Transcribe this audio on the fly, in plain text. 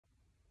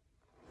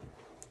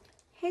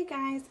Hey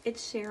guys,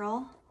 it's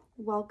Cheryl.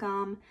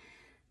 Welcome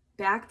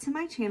back to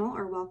my channel,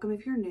 or welcome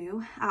if you're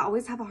new. I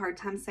always have a hard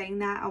time saying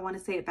that. I want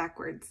to say it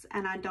backwards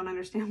and I don't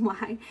understand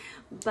why.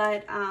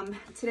 But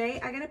today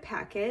I got a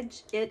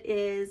package. It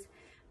is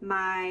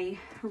my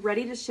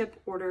ready to ship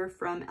order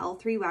from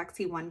L3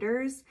 Waxy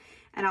Wonders,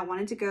 and I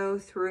wanted to go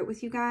through it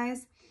with you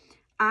guys.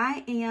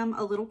 I am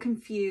a little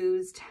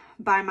confused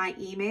by my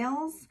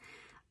emails.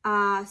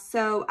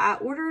 So I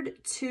ordered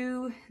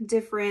two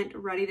different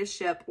ready to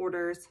ship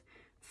orders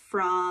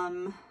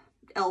from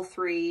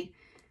L3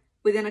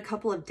 within a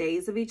couple of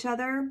days of each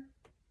other.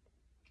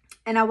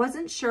 And I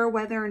wasn't sure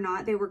whether or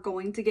not they were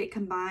going to get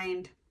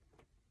combined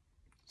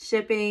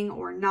shipping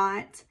or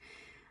not.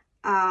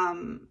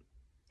 And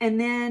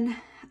then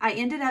I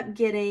ended up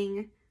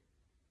getting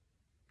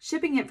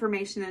shipping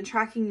information and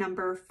tracking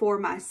number for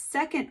my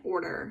second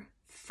order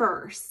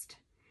first.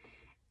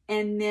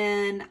 And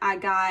then I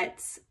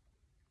got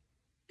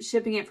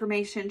shipping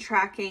information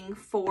tracking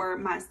for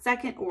my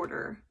second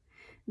order.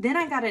 Then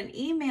I got an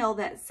email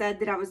that said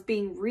that I was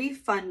being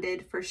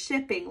refunded for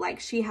shipping,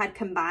 like she had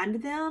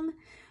combined them,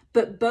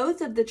 but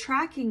both of the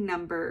tracking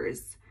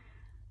numbers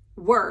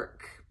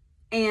work.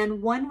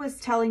 And one was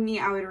telling me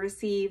I would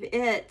receive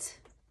it,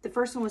 the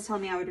first one was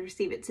telling me I would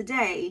receive it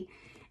today,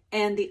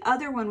 and the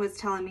other one was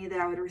telling me that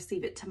I would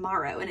receive it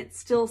tomorrow, and it's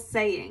still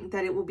saying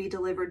that it will be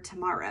delivered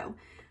tomorrow.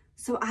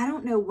 So I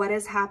don't know what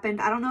has happened.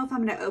 I don't know if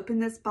I'm going to open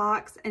this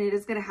box and it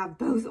is going to have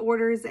both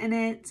orders in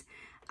it.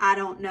 I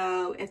don't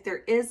know if there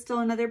is still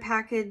another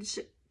package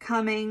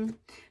coming.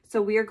 So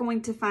we are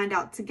going to find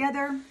out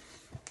together.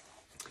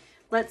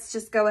 Let's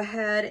just go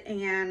ahead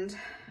and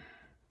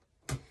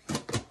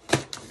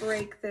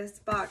break this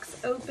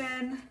box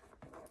open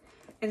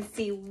and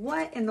see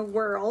what in the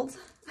world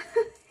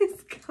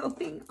is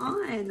going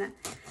on.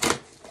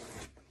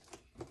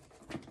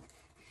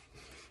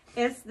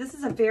 This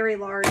is a very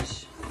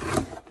large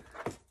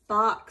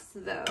box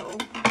though.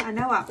 I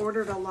know I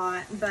ordered a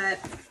lot, but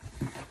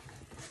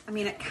I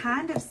mean, it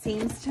kind of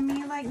seems to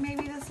me like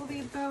maybe this will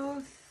be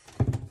both.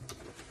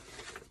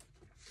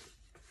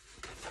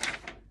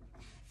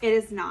 It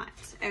is not.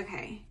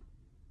 Okay.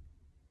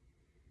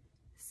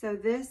 So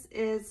this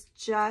is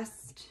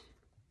just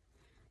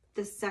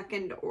the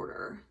second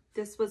order.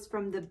 This was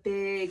from the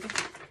big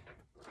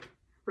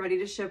ready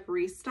to ship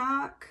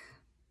restock.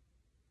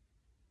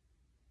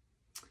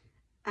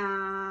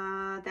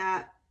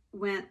 That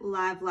went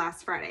live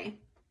last Friday.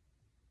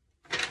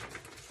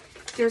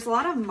 There's a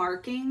lot of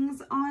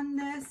markings on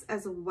this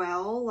as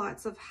well.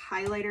 Lots of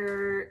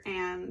highlighter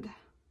and,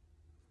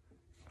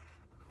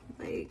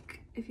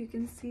 like, if you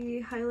can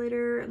see,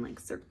 highlighter and like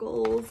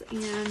circles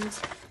and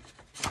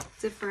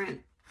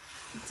different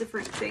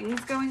things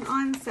going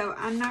on. So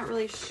I'm not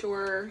really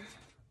sure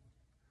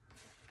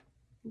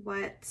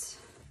what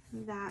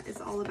that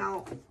is all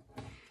about,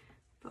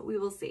 but we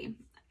will see.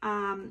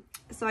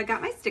 So I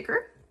got my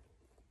sticker.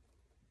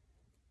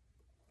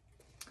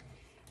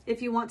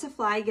 If you want to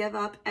fly, give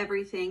up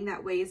everything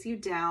that weighs you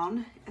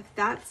down. If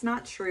that's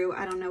not true,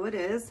 I don't know what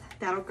is.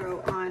 That'll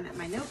go on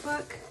my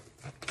notebook.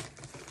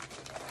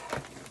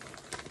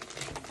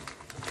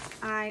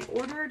 I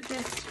ordered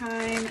this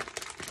time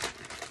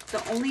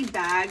the only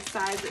bag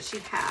size that she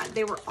had.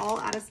 They were all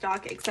out of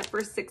stock except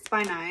for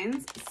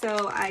 6x9s.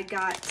 So I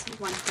got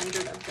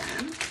 100 of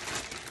them.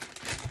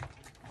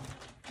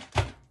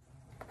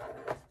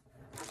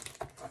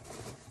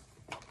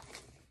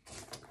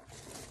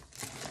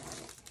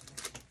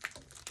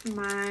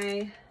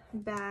 My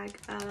bag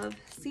of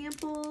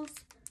samples.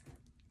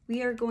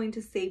 We are going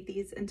to save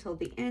these until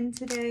the end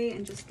today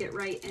and just get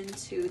right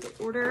into the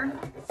order.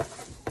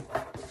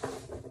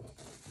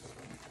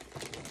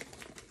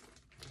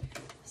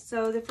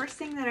 So the first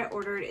thing that I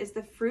ordered is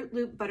the Fruit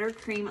Loop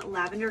Buttercream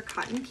Lavender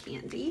Cotton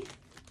Candy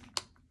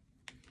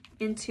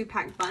in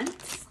 2-pack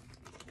bundts.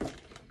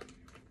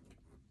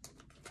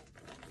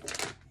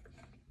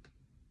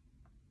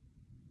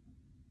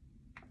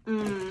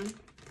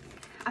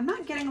 I'm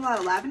not getting a lot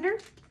of lavender.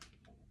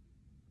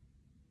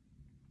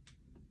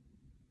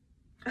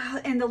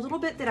 And the little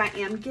bit that I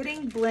am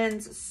getting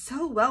blends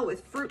so well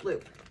with Fruit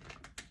Loop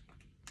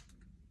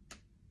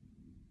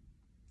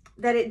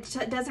that it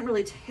doesn't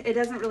really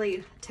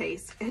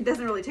taste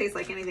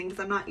like anything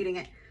because I'm not eating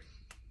it.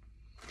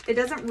 It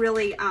doesn't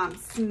really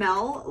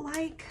smell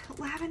like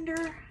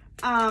lavender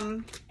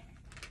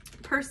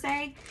per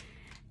se.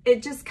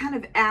 It just kind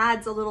of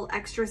adds a little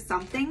extra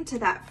something to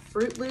that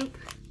Fruit Loop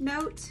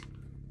note.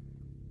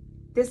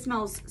 This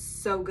smells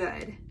so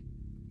good.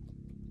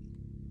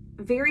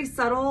 Very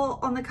subtle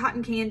on the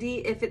cotton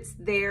candy, if it's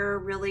there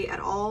really at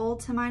all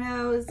to my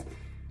nose.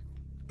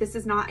 This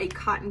is not a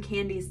cotton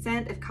candy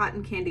scent. If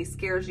cotton candy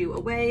scares you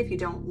away, if you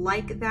don't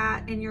like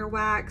that in your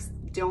wax,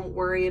 don't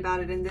worry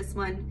about it in this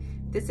one.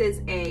 This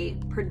is a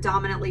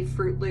predominantly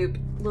Fruit Loop,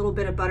 little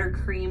bit of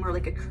buttercream or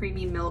like a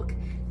creamy milk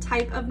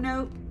type of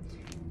note.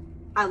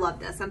 I love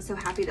this. I'm so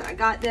happy that I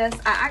got this.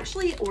 I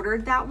actually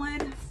ordered that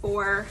one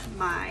for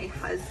my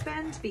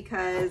husband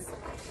because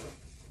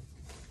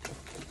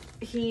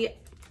he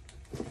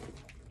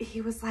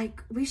he was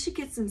like, we should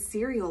get some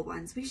cereal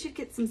ones. We should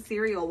get some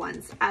cereal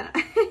ones.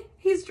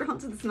 He's drawn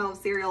to the smell of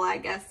cereal, I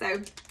guess.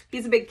 So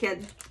he's a big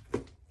kid.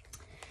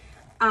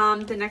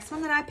 The next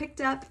one that I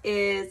picked up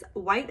is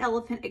White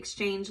Elephant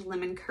Exchange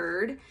Lemon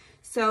Curd.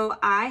 So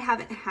I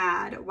haven't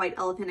had White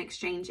Elephant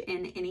Exchange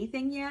in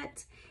anything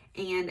yet,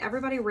 and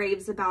everybody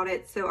raves about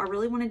it. So I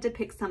really wanted to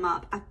pick some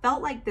up. I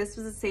felt like this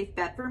was a safe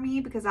bet for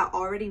me because I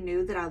already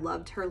knew that I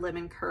loved her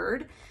lemon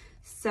curd.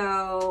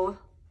 So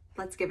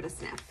let's give it a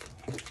sniff.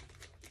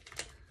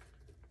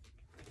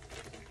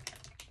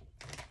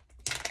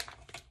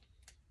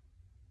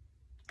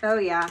 Oh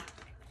yeah.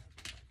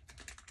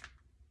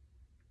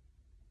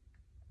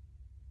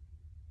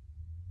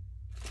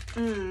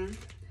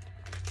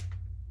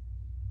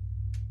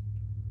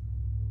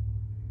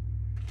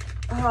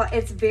 Oh,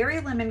 it's very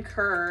lemon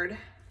curd.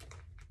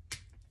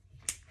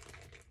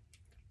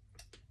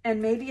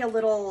 And maybe a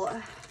little,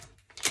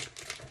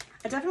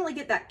 I definitely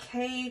get that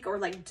cake or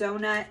like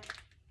donut.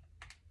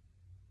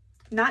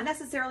 Not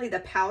necessarily the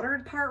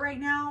powdered part right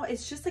now.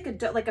 It's just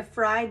like a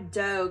fried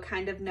dough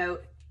kind of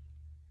note.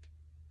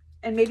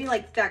 And maybe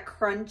like that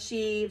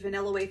crunchy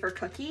vanilla wafer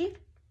cookie.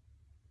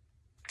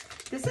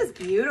 This is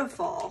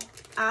beautiful.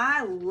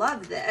 I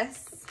love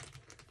this.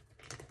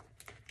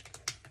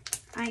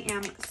 I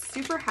am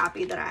super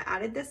happy that I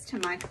added this to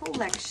my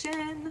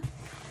collection.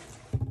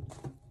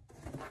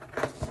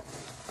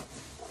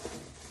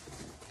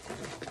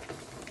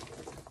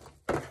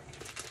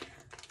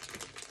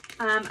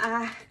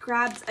 I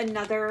grabbed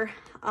another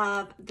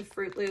of the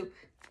Fruit Loop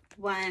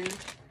one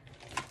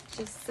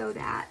just so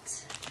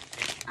that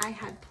I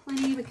had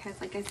plenty because,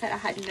 like I said, I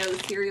had no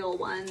cereal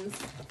ones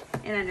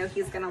and I know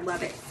he's gonna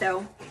love it.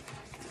 So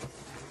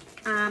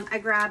I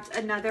grabbed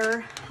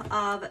another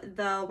of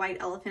the White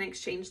Elephant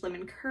Exchange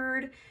Lemon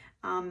Curd.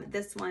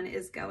 This one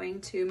is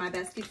going to my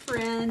bestie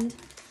friend.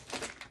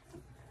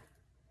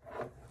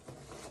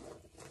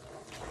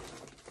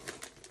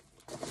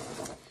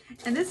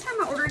 And this time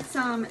I ordered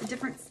some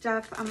different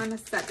stuff. I'm gonna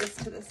set this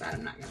to the side.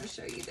 I'm not gonna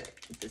show you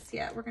this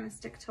yet. We're gonna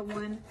stick to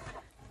one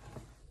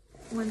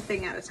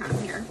thing at a time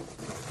here.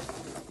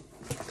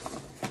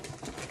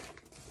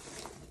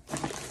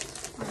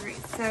 All right,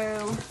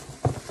 so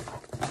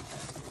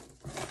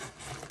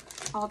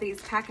all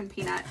these pecan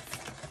peanuts.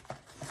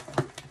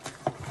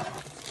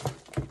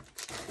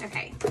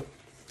 Okay,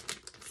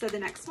 so the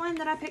next one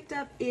that I picked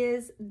up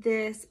is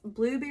this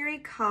blueberry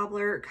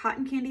cobbler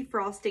cotton candy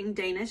frosting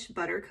Danish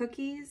butter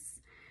cookies.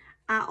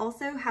 I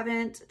also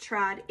haven't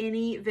tried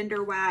any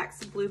vendor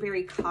wax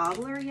blueberry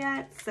cobbler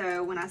yet,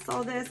 so when I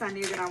saw this, I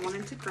knew that I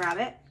wanted to grab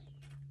it.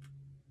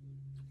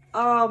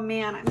 Oh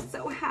man, I'm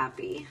so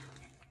happy.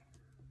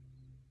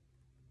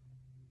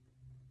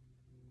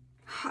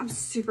 I'm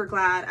super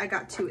glad I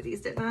got 2 of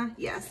these, didn't I?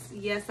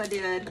 Yes, I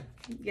did.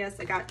 Yes,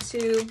 I got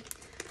 2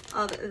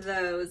 of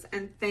those,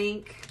 and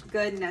thank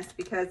goodness,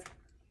 because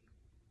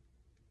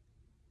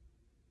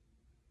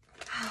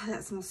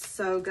that smells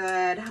so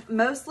good.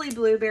 Mostly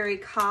blueberry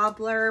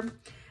cobbler.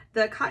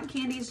 The cotton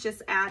candy is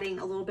just adding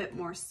a little bit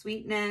more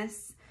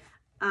sweetness.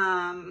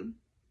 I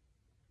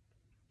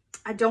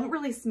don't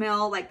really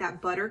smell like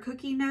that butter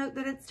cookie note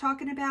that it's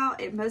talking about.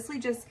 It mostly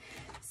just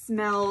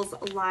smells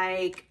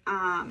like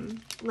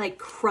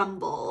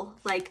crumble,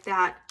 like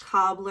that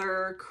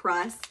cobbler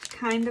crust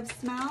kind of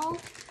smell.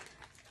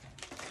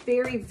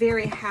 Very,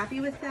 very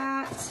happy with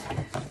that.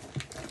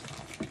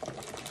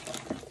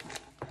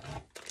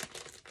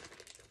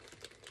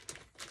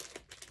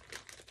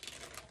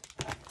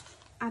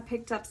 I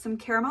picked up some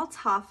caramel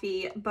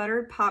toffee,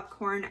 buttered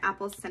popcorn,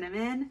 apple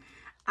cinnamon.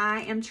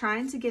 I am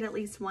trying to get at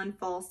least one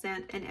fall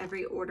scent in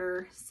every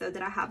order so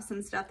that I have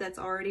some stuff that's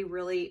already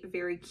really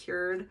very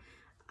cured.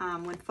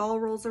 When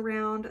fall rolls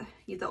around,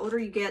 the older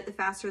you get, the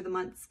faster the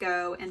months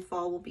go, and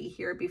fall will be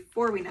here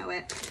before we know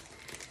it.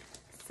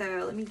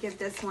 So let me give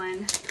this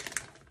one.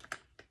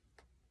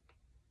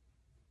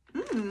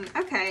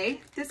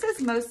 Okay, this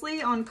is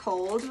mostly on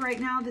cold right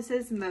now. This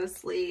is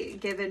mostly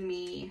giving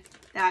me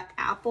that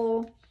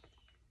apple.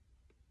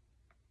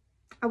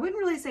 I wouldn't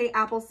really say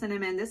apple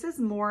cinnamon. This is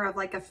more of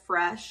like a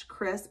fresh,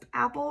 crisp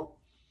apple.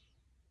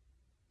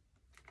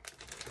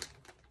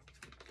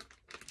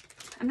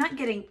 I'm not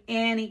getting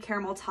any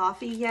caramel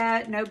toffee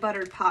yet. No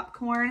buttered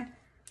popcorn.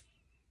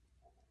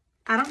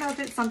 I don't know if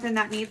it's something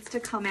that needs to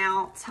come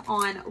out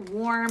on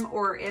warm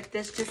or if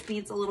this just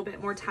needs a little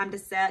bit more time to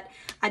set.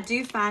 I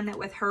do find that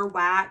with her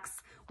wax,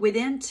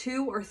 within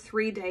 2 or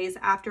 3 days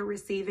after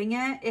receiving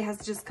it, it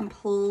has just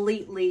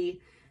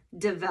completely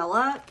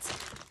developed.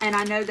 And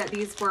I know that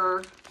these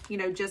were, you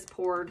know, just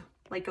poured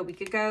like a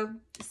week ago.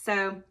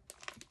 So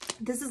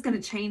this is going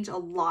to change a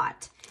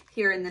lot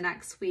here in the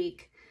next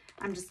week.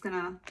 I'm just going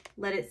to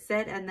let it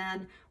sit. And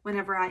then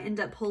whenever I end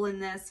up pulling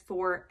this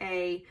for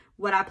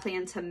what I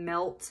plan to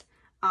melt,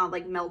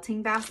 like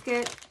melting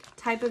basket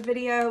type of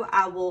video,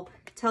 I will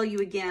tell you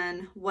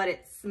again what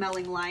it's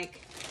smelling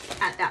like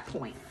at that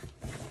point.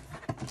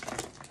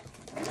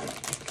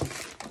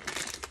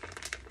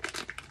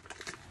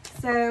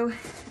 So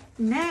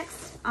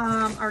next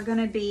are going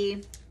to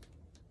be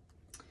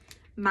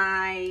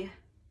my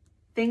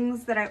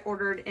things that I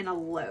ordered in a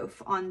loaf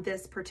on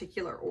this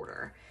particular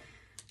order.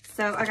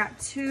 So I got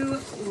 2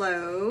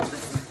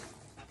 loaves.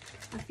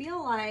 I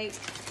feel like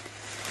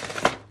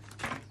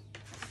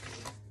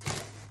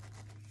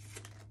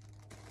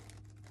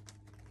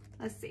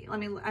let's see,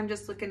 I'm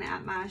just looking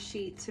at my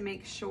sheet to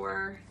make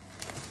sure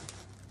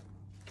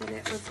that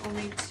it was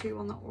only 2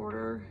 on the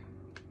order.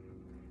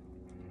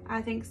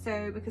 I think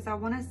so, because I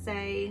want to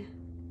say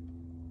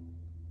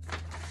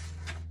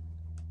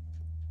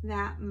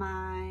that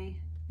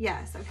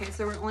yes, okay,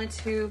 so we're only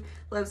 2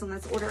 loaves on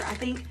this order. I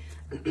think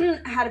I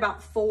had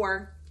about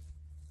 4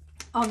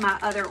 on my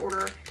other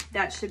order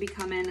that should be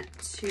coming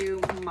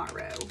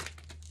tomorrow.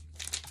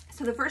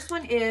 So the first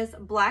one is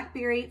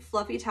Blackberry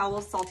Fluffy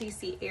Towel Salty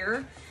Sea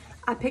Air.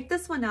 I picked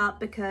this one up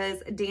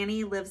because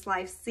Danny Lives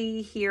Life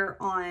Sea here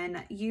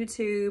on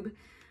YouTube.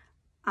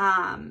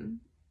 And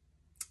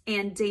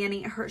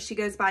Danny, she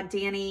goes by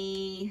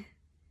Danny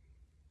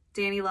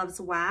Loves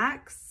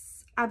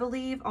Wax, I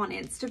believe, on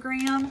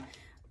Instagram.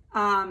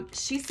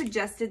 She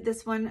suggested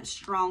this one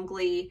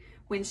strongly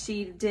when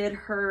she did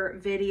her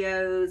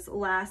videos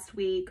last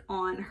week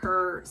on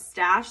her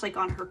stash, like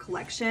on her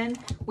collection,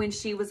 when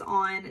she was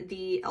on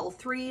the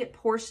L3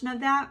 portion of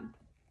that.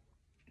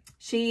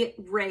 She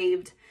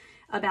raved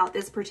about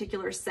this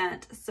particular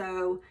scent.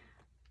 So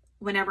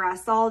whenever I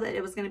saw that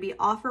it was going to be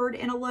offered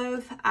in a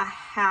loaf, I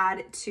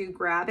had to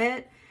grab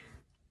it.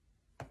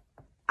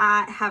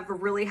 I have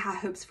really high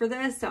hopes for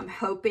this, so I'm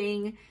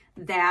hoping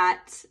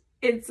that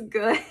it's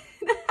good.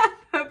 I'm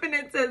hoping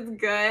it's as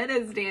good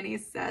as Danny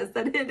says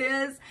that it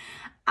is.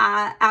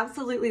 I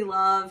absolutely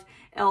love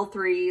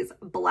L3's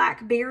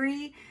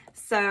Blackberry,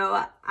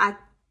 so I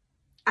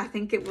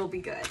think it will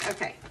be good.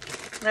 Okay,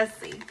 let's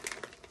see.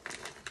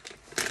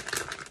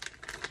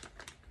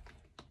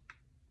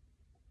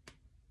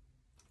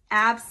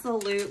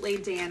 Absolutely,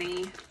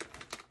 Danny.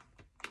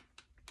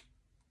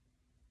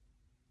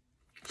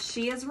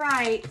 She is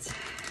right.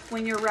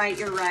 When you're right,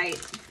 you're right.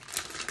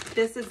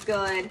 This is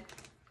good.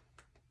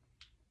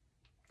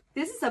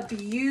 This is a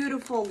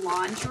beautiful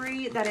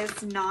laundry that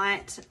is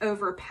not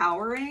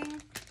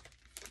overpowering.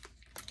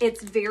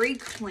 It's very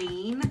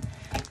clean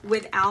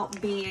without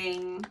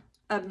being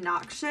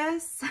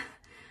obnoxious.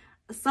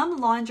 Some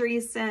laundry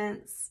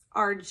scents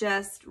are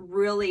just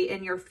really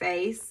in your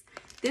face.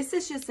 This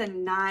is just a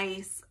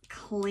nice,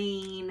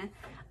 clean,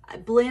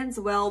 blends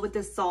well with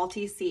the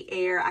salty sea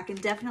air. I can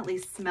definitely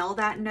smell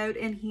that note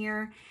in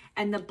here.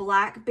 And the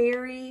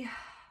blackberry,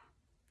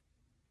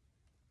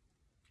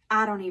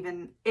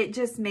 it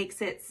just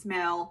makes it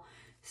smell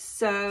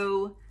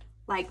so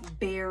like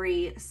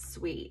berry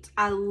sweet.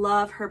 I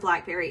love her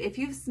blackberry. If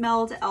you've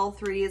smelled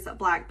L3's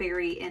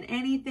blackberry in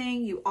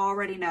anything, you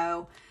already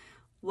know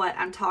what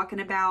I'm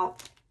talking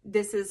about.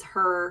 This is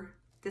her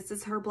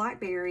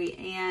blackberry,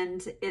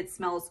 and it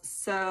smells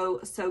so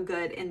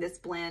good in this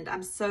blend.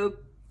 I'm so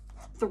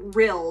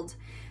thrilled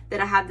that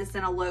I have this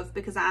in a loaf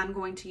because I'm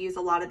going to use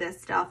a lot of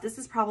this stuff. This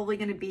is probably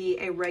going to be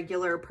a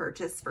regular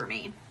purchase for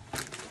me.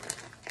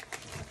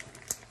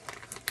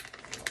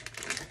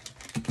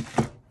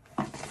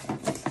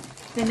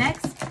 The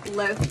next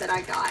loaf that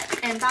I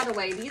got, and by the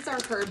way, these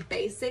are her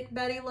basic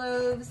Betty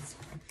loaves.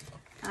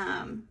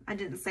 I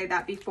didn't say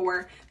that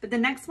before, but the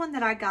next one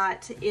that I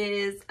got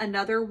is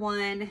another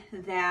one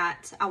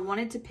that I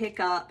wanted to pick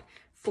up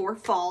for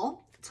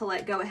fall to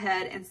let go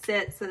ahead and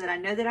sit so that I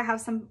know that I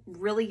have some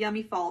really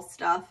yummy fall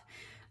stuff.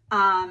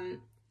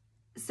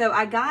 So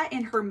I got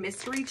in her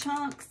mystery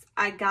chunks,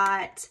 I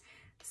got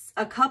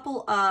a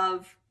couple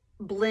of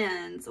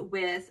blends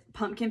with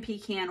pumpkin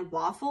pecan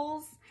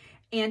waffles,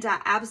 and I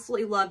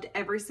absolutely loved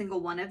every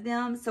single one of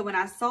them. So when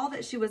I saw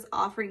that she was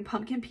offering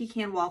pumpkin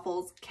pecan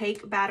waffles,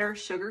 cake batter,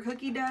 sugar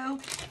cookie dough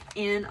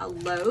in a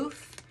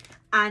loaf,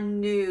 I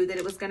knew that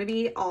it was going to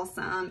be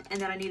awesome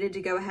and that I needed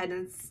to go ahead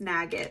and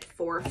snag it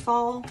for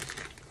fall.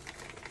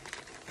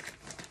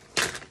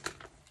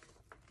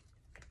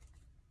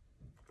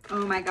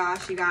 Oh my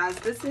gosh, you guys,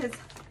 this is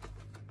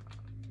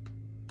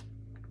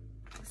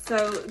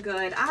so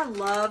good. I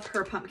love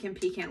her pumpkin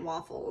pecan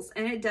waffles,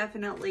 and it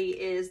definitely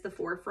is the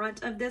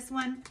forefront of this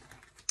one.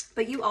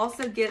 But you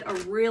also get a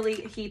really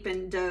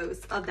heaping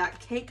dose of that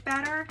cake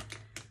batter,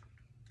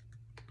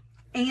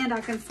 and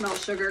I can smell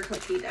sugar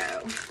cookie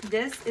dough.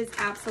 This is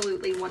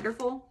absolutely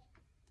wonderful.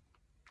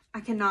 I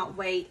cannot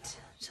wait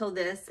till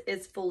this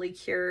is fully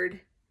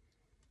cured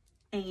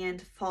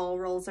and fall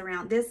rolls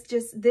around. This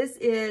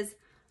is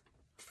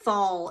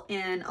fall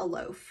in a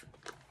loaf.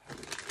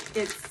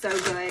 It's so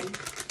good.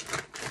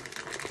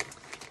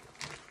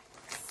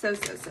 So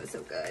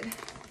good.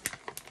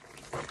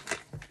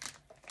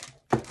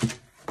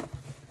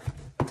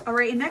 All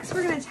right, and next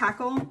we're going to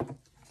tackle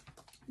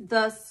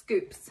the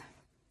scoops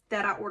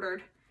that I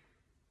ordered.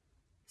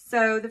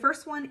 So the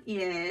first one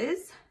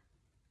is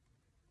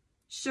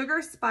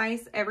Sugar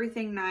Spice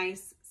Everything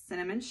Nice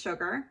Cinnamon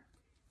Sugar.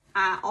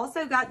 I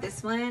also got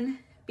this one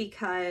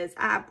because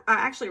I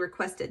actually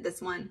requested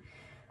this one,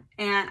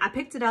 and I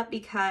picked it up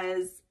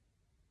because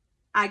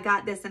I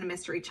got this in a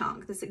mystery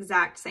chunk, this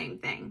exact same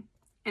thing.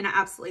 And I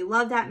absolutely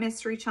love that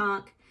mystery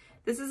chunk.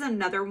 This is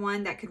another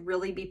one that could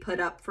really be put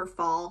up for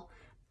fall,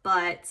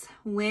 but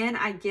when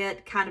I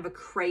get kind of a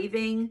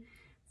craving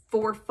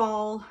for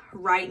fall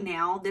right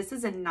now, this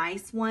is a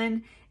nice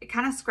one. It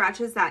kind of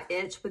scratches that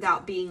itch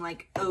without being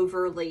like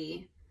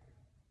overly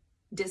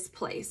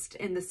displaced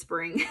in the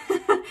spring.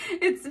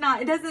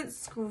 It doesn't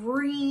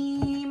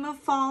scream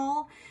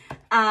fall,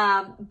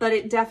 but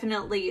it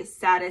definitely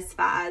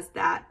satisfies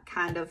that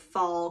kind of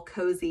fall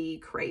cozy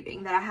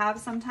craving that I have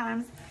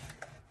sometimes.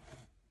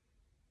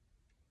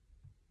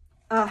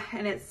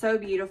 And it's so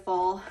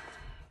beautiful.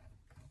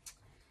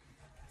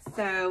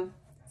 So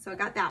I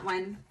got that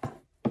one.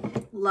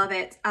 Love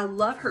it. I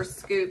love her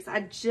scoops.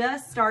 I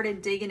just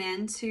started digging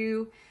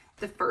into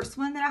the first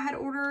one that I had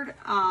ordered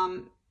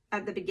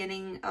at the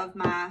beginning of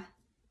my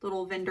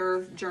little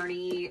vendor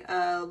journey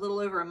a little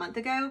over a month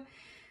ago.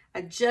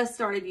 I just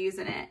started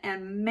using it,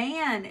 and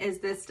man, is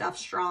this stuff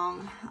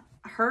strong.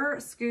 Her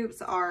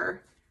scoops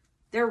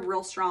they're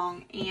real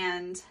strong,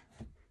 and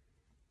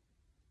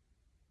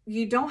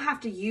you don't have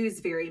to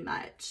use very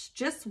much.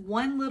 Just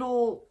one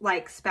little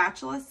like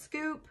spatula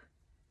scoop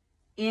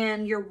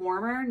in your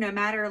warmer, no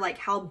matter like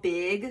how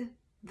big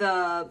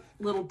the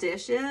little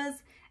dish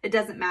is, it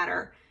doesn't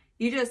matter.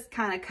 You just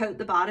kind of coat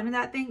the bottom of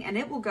that thing and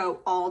it will go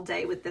all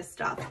day with this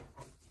stuff.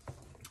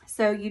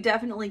 So you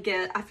definitely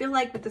get, I feel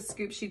like with the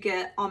scoops, you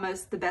get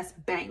almost the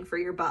best bang for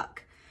your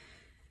buck.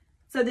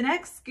 So the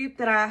next scoop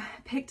that I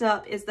picked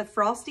up is the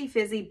Frosty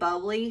Fizzy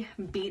Bubbly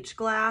Beach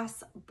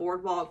Glass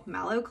Boardwalk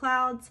Mallow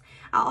Clouds.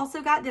 I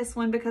also got this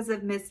one because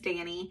of Miss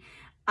Danny.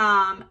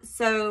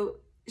 So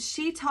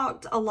she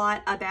talked a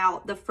lot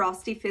about the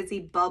Frosty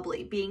Fizzy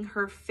Bubbly being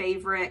her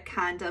favorite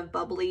kind of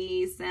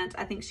bubbly scent.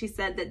 I think she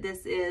said that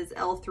this is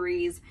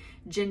L3's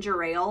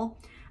ginger ale.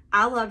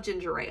 I love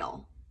ginger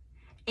ale.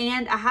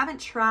 And I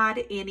haven't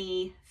tried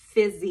any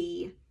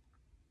fizzy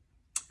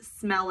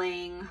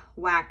smelling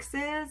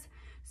waxes.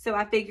 So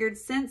I figured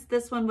since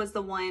this one was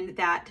the one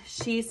that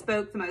she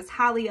spoke the most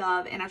highly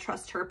of and I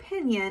trust her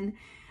opinion,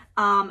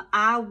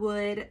 I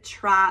would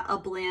try a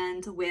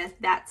blend with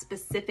that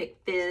specific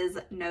fizz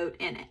note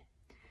in it.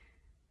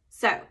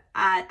 So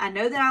I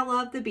know that I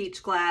love the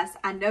beach glass.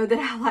 I know that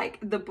I like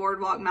the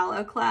Boardwalk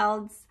Mallow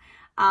Clouds.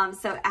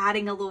 So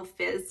adding a little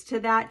fizz to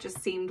that just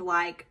seemed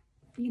like,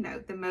 you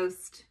know, the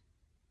most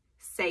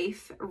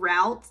safe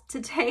route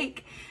to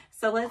take.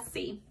 So let's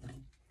see.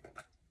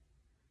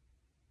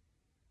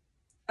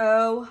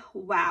 Oh,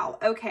 wow.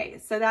 Okay,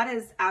 so that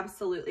is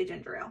absolutely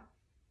ginger ale.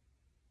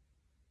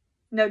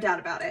 No doubt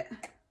about it.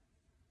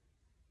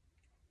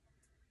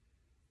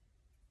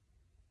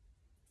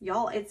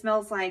 Y'all, it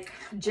smells like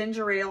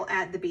ginger ale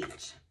at the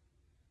beach.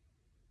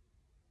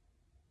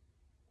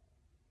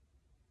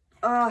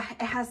 Oh,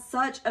 it has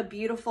such a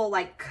beautiful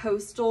like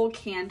coastal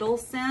candle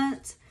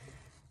scent,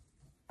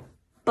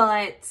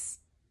 but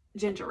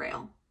ginger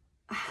ale.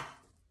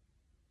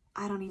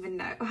 I don't even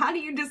know. How do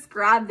you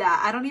describe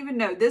that? I don't even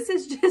know. This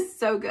is just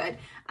so good.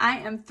 I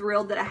am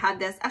thrilled that I had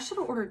this. I should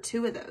have ordered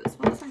 2 of those.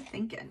 What was I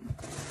thinking?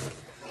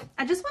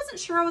 I just wasn't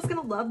sure I was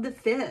going to love the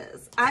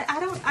fizz.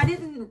 I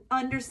didn't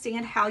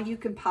understand how you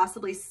can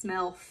possibly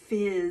smell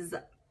fizz,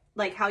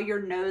 like how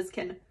your nose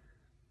can.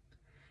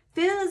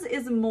 Fizz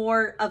is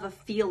more of a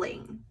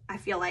feeling, I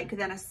feel like,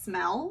 than a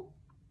smell.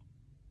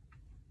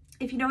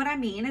 If you know what I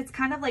mean. It's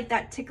kind of like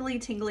that tickly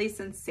tingly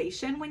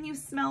sensation when you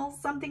smell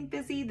something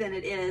fizzy than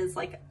it is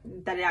like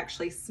that it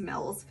actually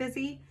smells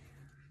fizzy.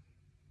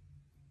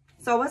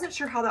 So I wasn't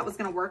sure how that was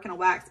going to work in a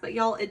wax, but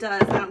y'all, it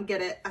does. I don't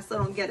get it. I still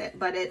don't get it,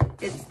 but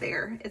it's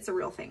there. It's a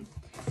real thing.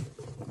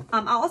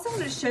 I also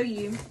want to show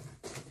you.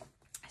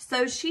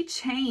 So she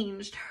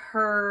changed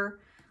her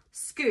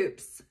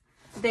scoops.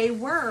 They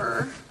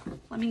were,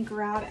 let me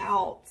grab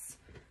out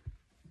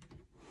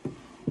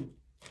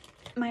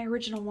my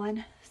original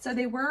one. So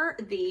they were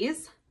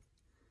these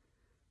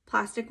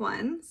plastic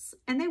ones,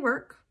 and they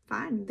work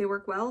fine. They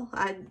work well.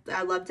 I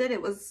loved it.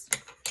 It was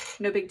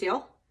no big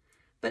deal.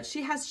 But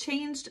she has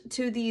changed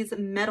to these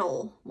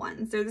metal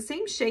ones. They're the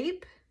same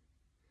shape,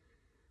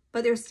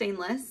 but they're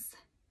stainless,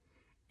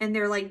 and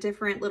they're like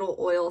different little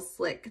oil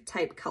slick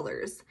type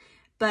colors.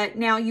 But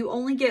now you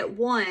only get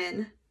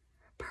 1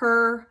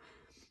 per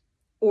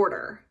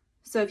order.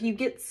 So if you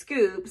get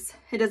scoops,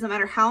 it doesn't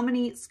matter how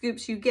many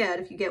scoops you get.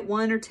 If you get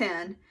 1 or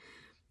 10,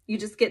 you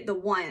just get the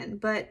 1.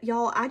 But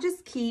y'all, I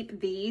just keep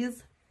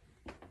these.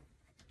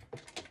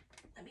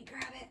 Let me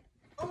grab it.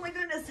 Oh my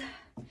goodness.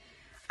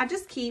 I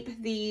just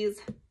keep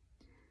these.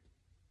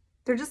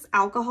 They're just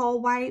alcohol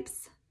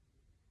wipes.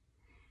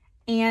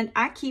 And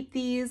I keep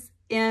these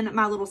in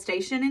my little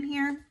station in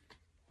here.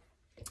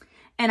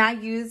 And I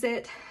use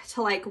it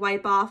to like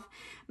wipe off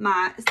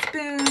my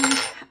spoon.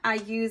 I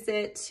use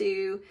it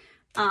to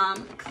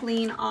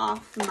clean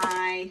off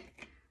my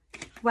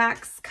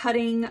wax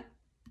cutting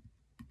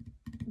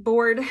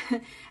board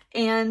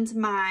and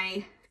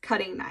my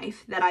cutting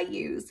knife that I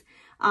use.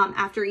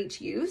 after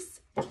each use.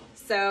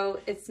 So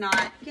it's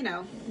not, you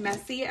know,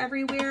 messy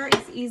everywhere.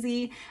 It's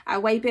easy. I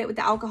wipe it with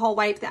the alcohol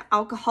wipe. The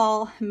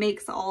alcohol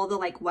makes all the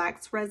like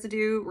wax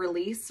residue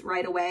release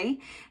right away.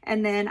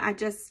 And then I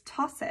just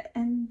toss it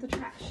in the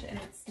trash and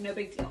it's no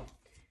big deal.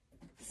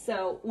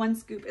 So 1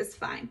 scoop is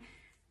fine.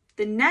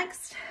 The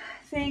next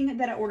thing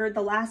that I ordered,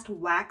 the last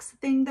wax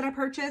thing that I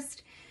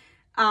purchased,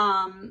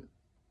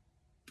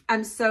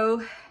 I'm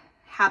so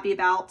happy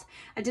about.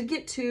 I did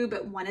get 2,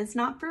 but 1 is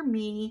not for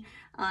me,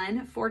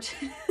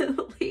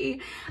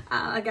 unfortunately.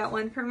 I got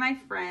 1 for my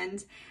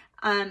friend.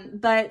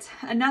 But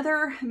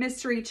another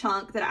mystery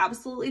chunk that I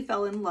absolutely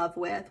fell in love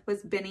with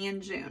was Benny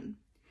and Joon.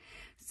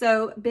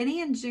 So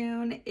Benny and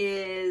Joon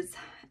is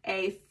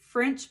a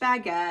French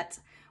baguette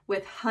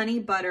with honey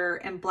butter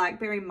and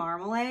blackberry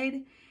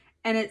marmalade,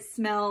 and it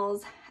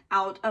smells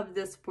out of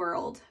this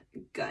world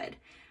good.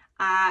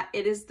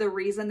 It is the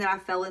reason that I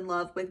fell in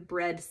love with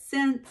bread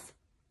scents.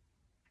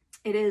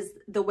 It is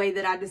the way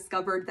that I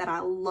discovered that I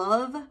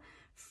love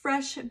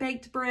fresh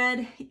baked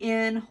bread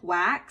in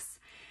wax,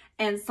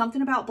 and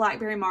something about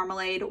blackberry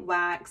marmalade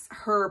wax,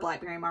 her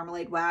blackberry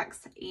marmalade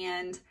wax,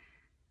 and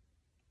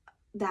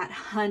that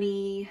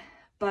honey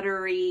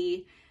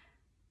buttery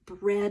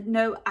bread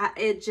note,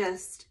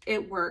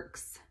 it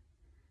works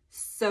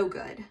so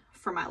good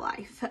for my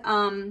life.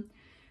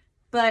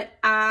 But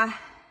I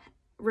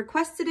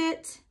requested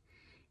it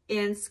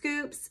in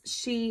scoops.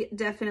 She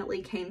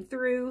definitely came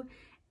through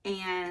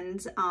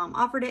and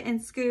offered it in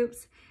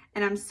scoops,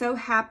 and I'm so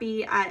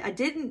happy. I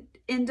didn't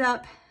end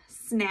up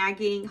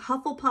snagging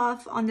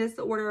Hufflepuff on this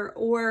order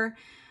or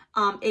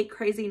 8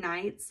 Crazy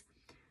Nights,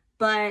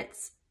 but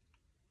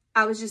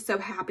I was just so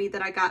happy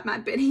that I got my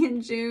Benny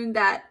and Joon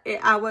that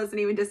I wasn't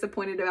even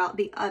disappointed about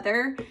the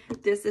other.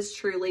 This is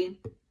truly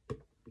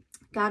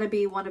gotta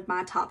be one of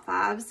my top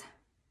 5s.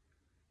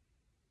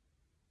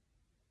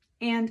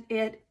 And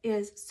it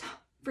is so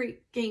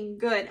freaking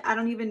good. I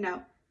don't even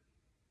know.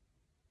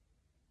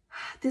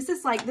 This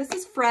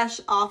is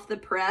fresh off the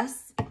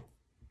press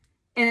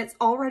and it's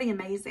already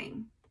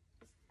amazing.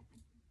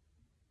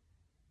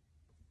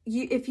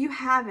 If you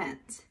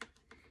haven't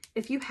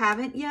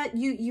yet,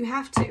 you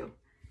have to.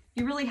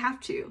 You really have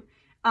to.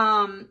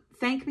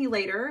 Thank me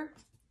later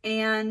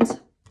and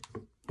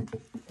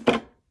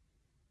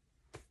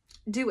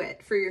do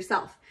it for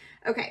yourself.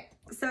 Okay,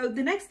 so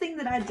the next thing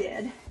that I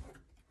did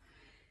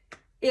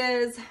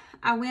is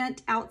I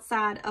went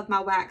outside of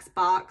my wax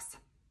box.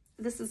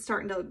 This is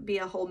starting to be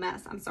a whole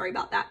mess. I'm sorry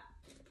about that.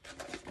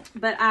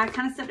 But I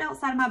kind of stepped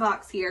outside of my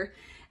box here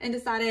and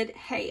decided,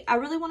 hey, I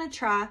really want to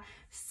try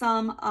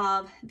some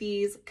of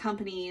these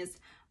companies'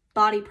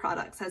 body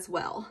products as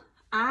well.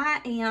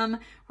 I am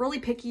really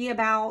picky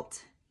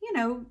about, you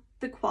know,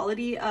 the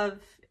quality of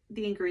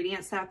the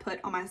ingredients that I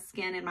put on my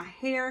skin and my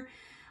hair.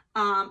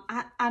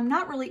 I'm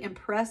not really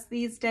impressed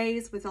these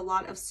days with a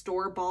lot of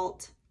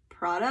store-bought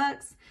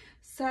products.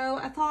 So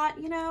I thought,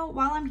 you know,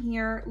 while I'm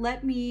here,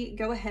 let me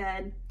go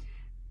ahead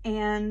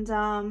and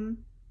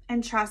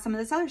try some of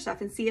this other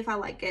stuff and see if I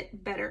like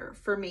it better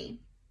for me.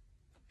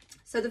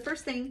 So the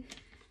first thing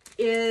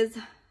is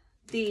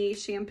the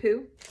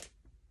shampoo.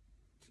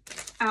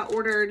 I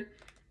ordered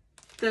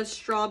the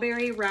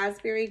strawberry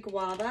raspberry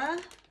guava.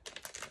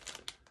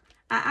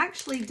 I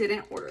actually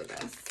didn't order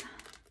this,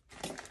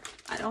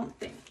 I don't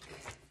think.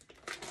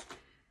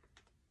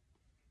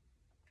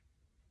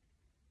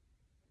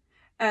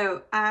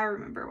 Oh, I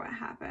remember what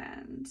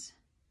happened.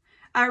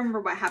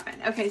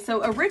 Okay,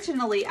 so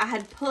originally I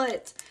had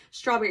put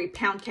strawberry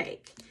pound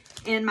cake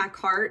in my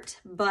cart,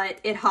 but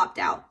it hopped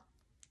out.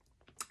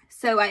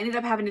 So I ended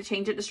up having to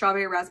change it to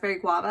strawberry raspberry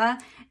guava,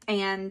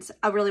 and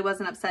I really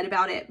wasn't upset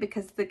about it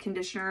because the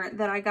conditioner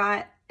that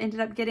I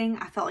ended up getting,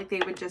 I felt like they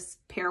would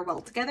just pair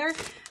well together.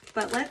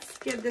 But let's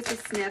give this a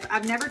sniff.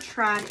 I've never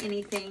tried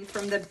anything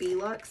from the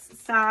Belux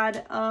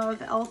side of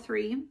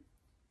L3.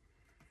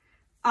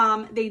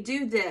 They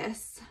do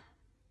this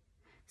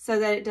so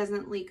that it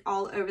doesn't leak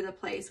all over the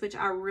place, which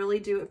I really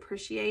do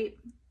appreciate,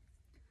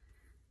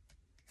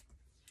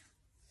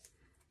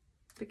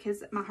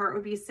 because my heart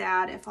would be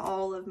sad if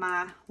all of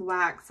my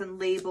wax and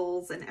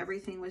labels and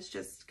everything was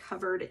just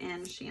covered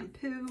in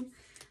shampoo.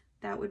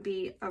 That would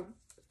be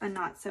a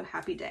not so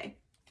happy day.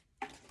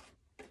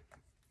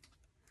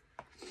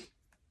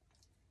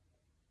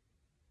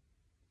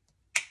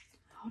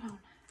 Hold on.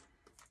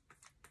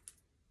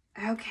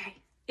 Okay,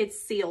 it's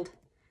sealed.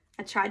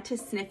 I tried to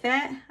sniff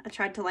it. I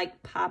tried to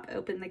like pop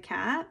open the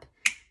cap,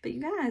 but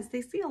you guys,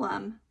 they seal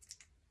them.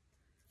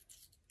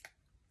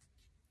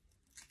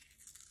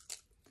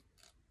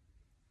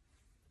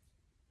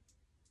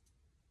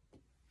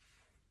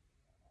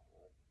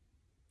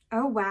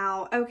 Oh,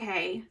 wow.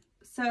 Okay.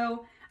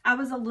 So I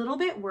was a little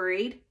bit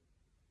worried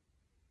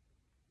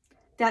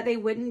that they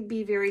wouldn't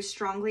be very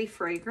strongly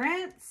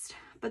fragranced,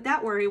 but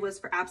that worry was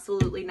for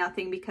absolutely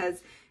nothing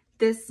because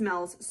this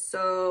smells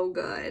so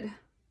good.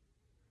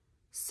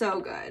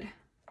 So good.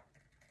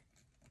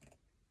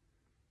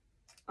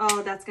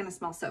 Oh, that's going to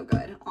smell so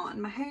good on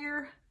my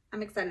hair.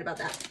 I'm excited about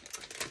that.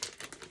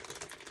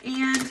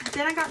 And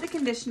then I got the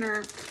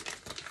conditioner.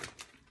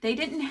 They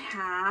didn't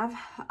have,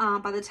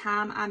 by the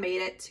time I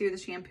made it to the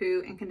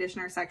shampoo and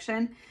conditioner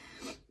section,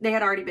 they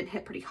had already been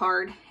hit pretty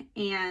hard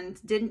and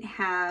didn't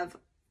have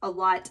a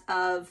lot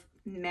of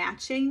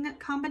matching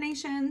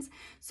combinations.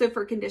 So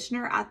for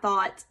conditioner, I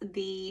thought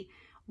the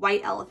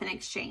White Elephant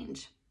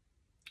Exchange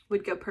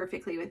would go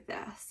perfectly with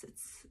this.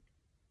 It's,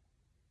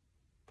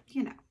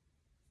 you know,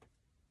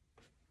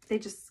 they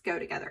just go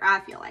together, I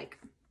feel like.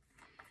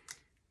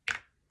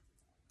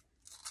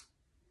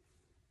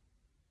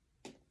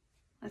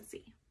 Let's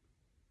see.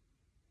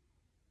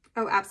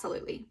 Oh,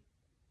 absolutely.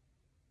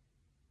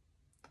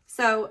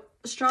 So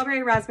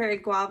strawberry, raspberry,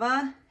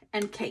 guava,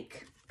 and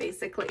cake,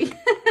 basically,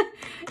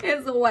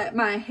 is what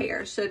my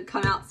hair should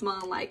come out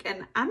smelling like.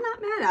 And I'm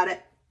not mad at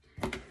it.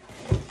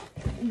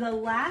 The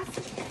last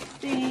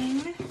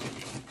thing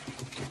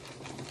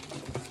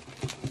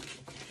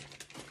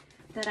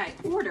that I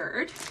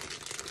ordered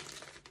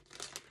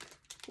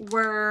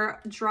were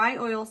dry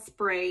oil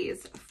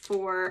sprays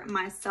for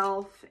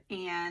myself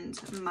and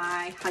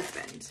my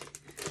husband.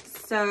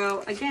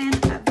 So again,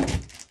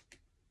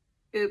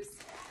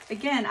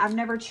 again, I've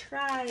never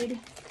tried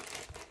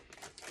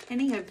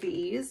any of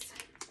these.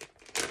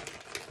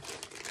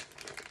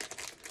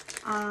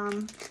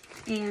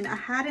 And I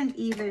hadn't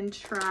even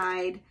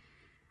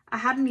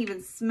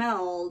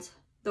smelled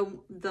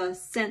the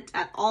scent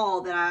at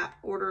all that I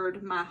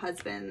ordered my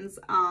husband's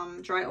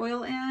dry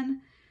oil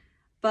in,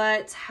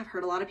 but I've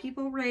heard a lot of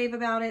people rave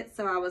about it.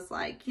 So I was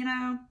like, you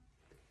know,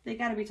 they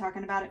got to be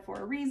talking about it for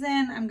a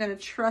reason. I'm going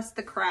to trust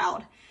the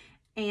crowd.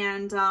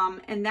 And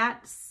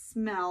that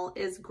smell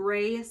is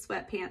Gray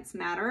Sweatpants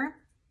Matter.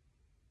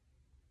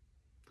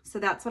 So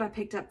that's what I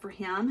picked up for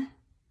him.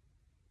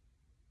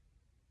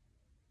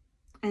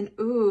 And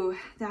ooh,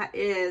 that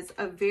is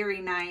a very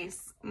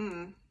nice,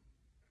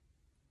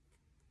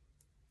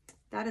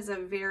 that is a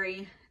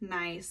very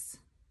nice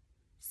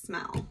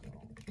smell.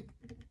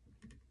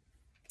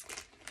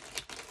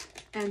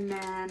 And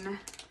then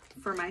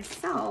for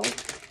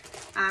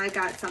myself, I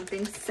got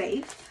something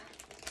safe,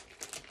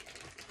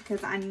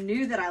 because I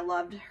knew that I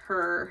loved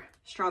her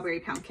strawberry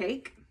pound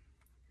cake.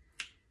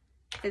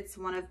 It's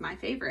one of my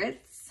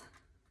favorites.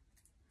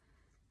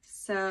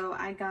 So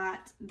I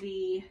got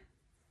the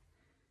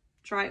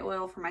dry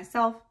oil for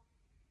myself.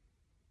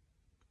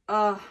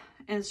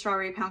 And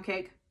strawberry pound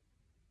cake.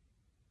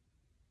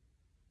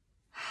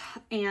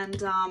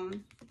 And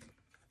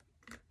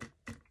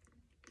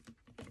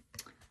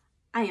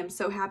I am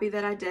so happy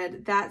that I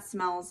did. That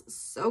smells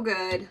so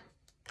good.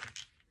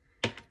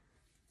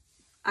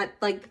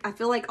 I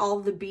feel like all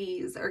the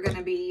bees are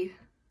gonna be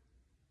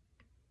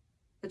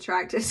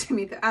attracted to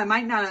me. I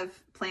might not have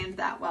planned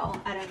that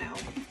well. I don't know.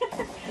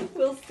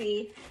 We'll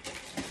see.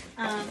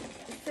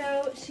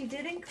 So she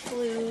did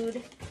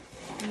include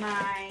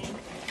my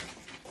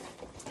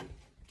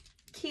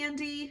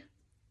candy.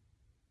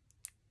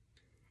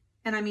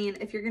 And I mean,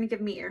 if you're gonna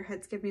give me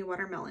airheads, give me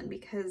watermelon,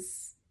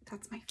 because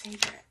that's my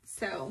favorite.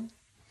 So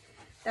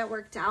that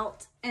worked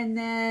out. And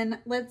then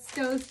let's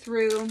go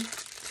through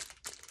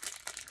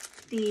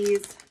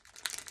these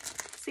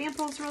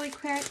samples really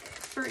quick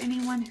for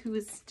anyone who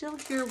is still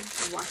here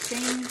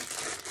watching.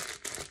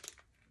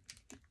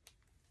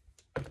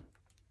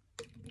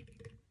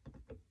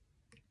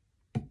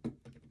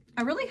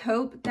 I really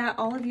hope that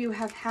all of you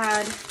have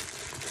had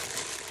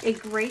a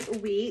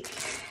great week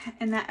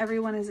and that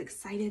everyone is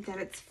excited that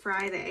it's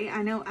Friday.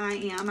 I know I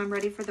am. I'm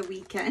ready for the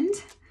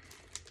weekend.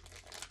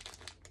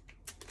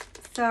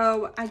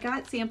 So I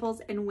got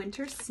samples in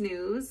Winter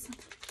Snooze,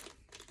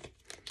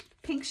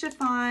 Pink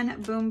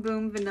Chiffon Boom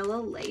Boom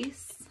Vanilla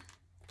Lace,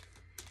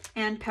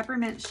 and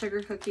Peppermint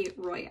Sugar Cookie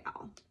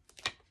Royale.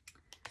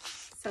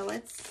 So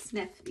let's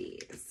sniff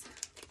these.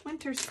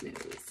 Winter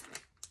Snooze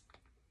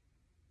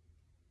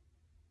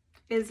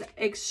is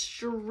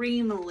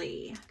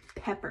extremely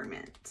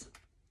peppermint.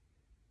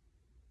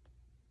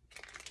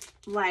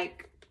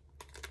 Like,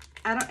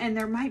 and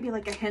there might be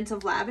like a hint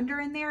of lavender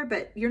in there,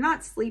 but you're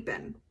not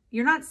sleeping.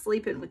 You're not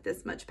sleeping with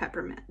this much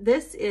peppermint.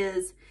 This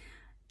is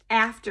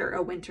after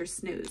a winter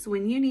snooze,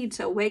 when you need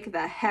to wake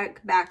the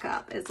heck back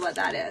up, is what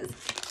that is.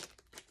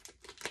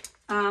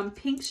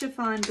 Pink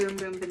Chiffon Boom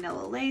Boom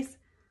Vanilla Lace.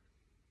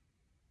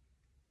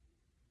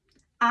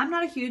 I'm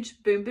not a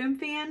huge Boom Boom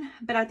fan,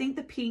 but I think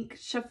the Pink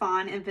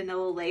Chiffon and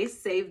Vanilla Lace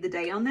saved the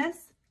day on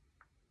this.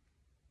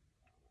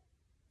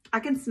 I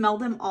can smell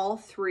them all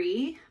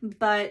three,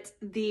 but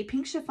the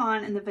Pink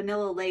Chiffon and the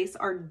Vanilla Lace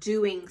are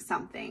doing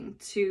something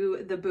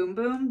to the Boom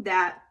Boom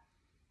that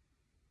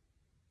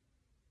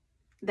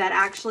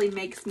actually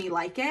makes me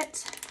like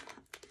it.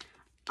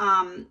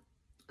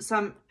 So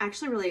I'm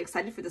actually really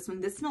excited for this one.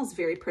 This smells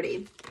very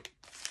pretty.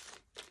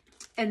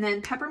 And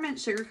then Peppermint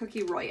Sugar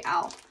Cookie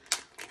Royale.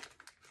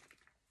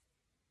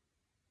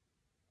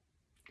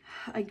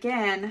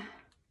 Again,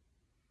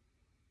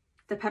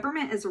 the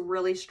peppermint is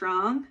really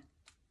strong,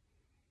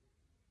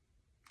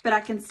 but I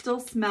can still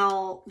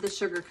smell the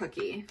sugar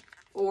cookie,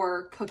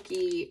 or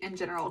cookie in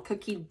general,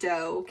 cookie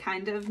dough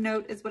kind of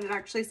note is what it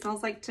actually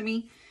smells like to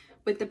me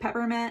with the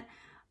peppermint.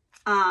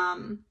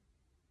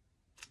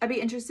 I'd be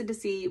interested to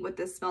see what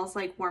this smells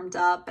like warmed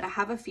up, but I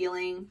have a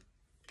feeling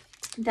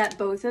that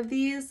both of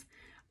these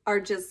are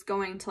just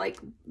going to like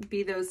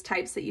be those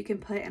types that you can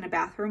put in a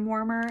bathroom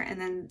warmer and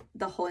then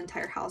the whole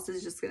entire house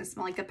is just going to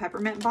smell like a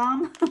peppermint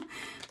bomb.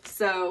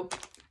 So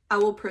I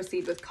will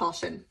proceed with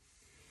caution.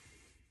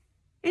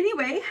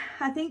 Anyway,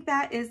 I think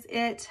that is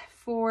it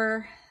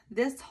for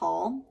this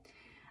haul.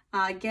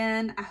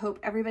 Again, I hope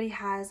everybody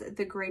has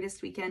the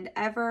greatest weekend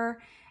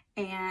ever,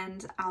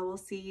 and I will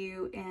see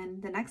you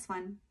in the next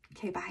one.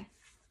 Okay, bye.